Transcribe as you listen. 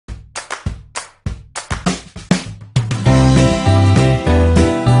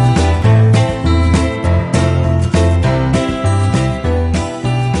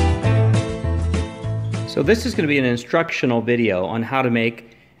So this is going to be an instructional video on how to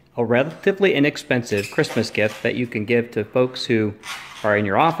make a relatively inexpensive Christmas gift that you can give to folks who are in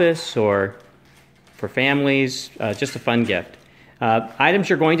your office or for families, just a fun gift. Items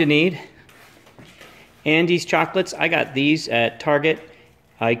you're going to need: Andes chocolates. I got these at Target.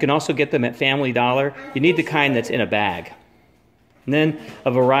 You can also get them at Family Dollar. You need the kind that's in a bag. And then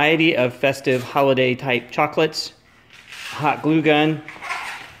a variety of festive holiday type chocolates, hot glue gun.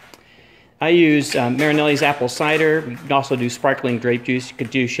 I use Marinelli's apple cider. You can also do sparkling grape juice. You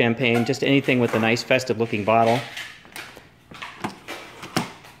could do champagne, just anything with a nice festive looking bottle.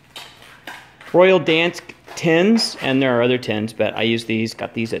 Royal Dance tins, and there are other tins, but I use these,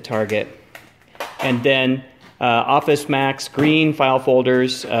 got these at Target. And then Office Max green file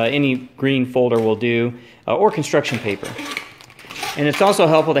folders, any green folder will do, or construction paper. And it's also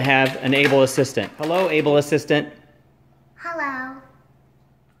helpful to have an able assistant. Hello, able assistant. Hello.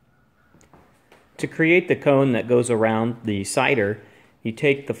 To create the cone that goes around the cider, you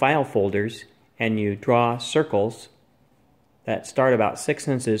take the file folders and you draw circles that start about 6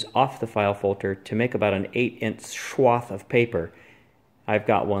 inches off the file folder to make about an 8-inch swath of paper. I've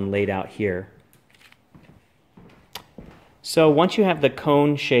got one laid out here. So once you have the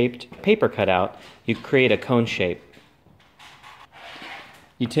cone-shaped paper cut out, you create a cone shape.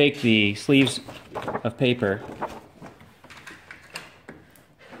 You take the sleeves of paper,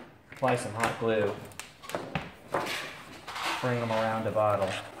 apply some hot glue, bring them around a bottle.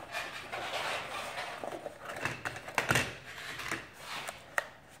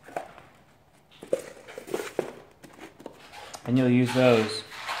 And you'll use those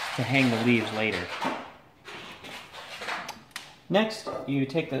to hang the leaves later. Next, you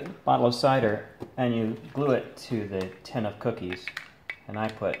take the bottle of cider and you glue it to the tin of cookies. And I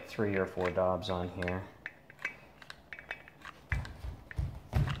put 3 or 4 daubs on here.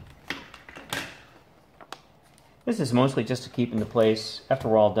 This is mostly just to keep into place. After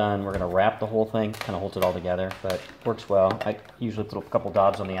we're all done, we're going to wrap the whole thing, kind of holds it all together, but works well. I usually put a couple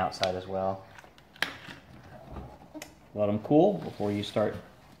daubs on the outside as well. Let them cool before you start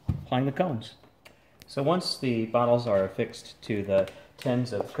applying the cones. So once the bottles are affixed to the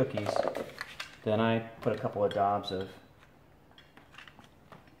tins of cookies, then I put a couple of daubs of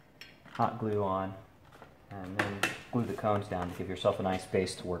hot glue on, and then glue the cones down to give yourself a nice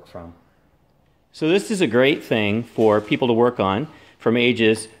base to work from. So this is a great thing for people to work on from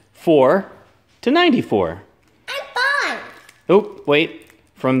ages 4 to 94. I'm 5. Oh, wait,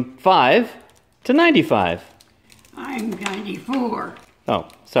 from 5 to 95. I'm 94. Oh,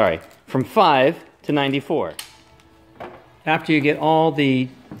 sorry, from 5 to 94. After you get all the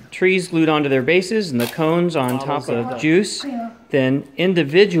trees glued onto their bases and the cones on top of juice, then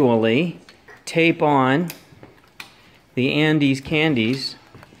individually tape on the Andes candies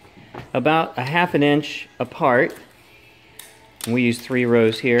about a ½ an inch apart. And we use 3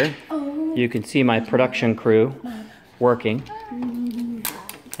 rows here. You can see my production crew working.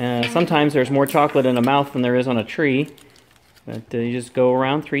 Sometimes there's more chocolate in a mouth than there is on a tree, but you just go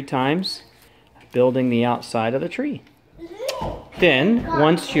around 3 times, building the outside of the tree. Then,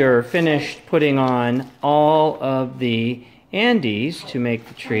 once you're finished putting on all of the Andes to make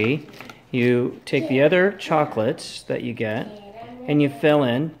the tree, you take the other chocolates that you get and you fill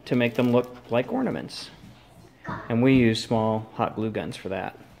in to make them look like ornaments. And we use small hot glue guns for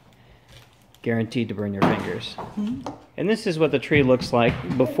that. Guaranteed to burn your fingers. And this is what the tree looks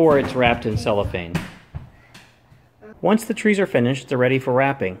like before it's wrapped in cellophane. Once the trees are finished, they're ready for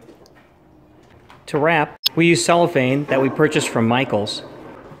wrapping. To wrap, we use cellophane that we purchased from Michaels.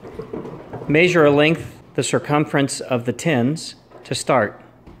 Measure a length, the circumference of the tins to start.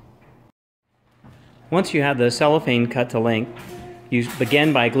 Once you have the cellophane cut to length, you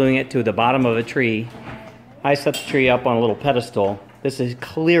begin by gluing it to the bottom of a tree. I set the tree up on a little pedestal. This is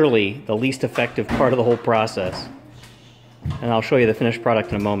clearly the least effective part of the whole process. And I'll show you the finished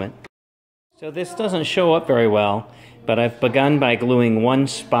product in a moment. So this doesn't show up very well, but I've begun by gluing one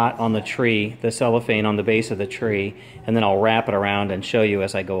spot on the tree, the cellophane on the base of the tree, and then I'll wrap it around and show you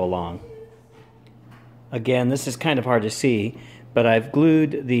as I go along. Again, this is kind of hard to see, but I've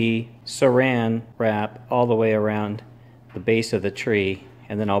glued the saran wrap all the way around the base of the tree,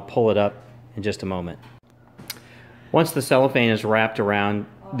 and then I'll pull it up in just a moment. Once the cellophane is wrapped around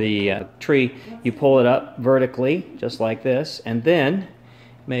the tree, you pull it up vertically, just like this, and then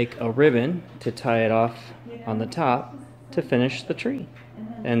make a ribbon to tie it off on the top to finish the tree.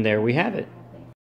 And there we have it.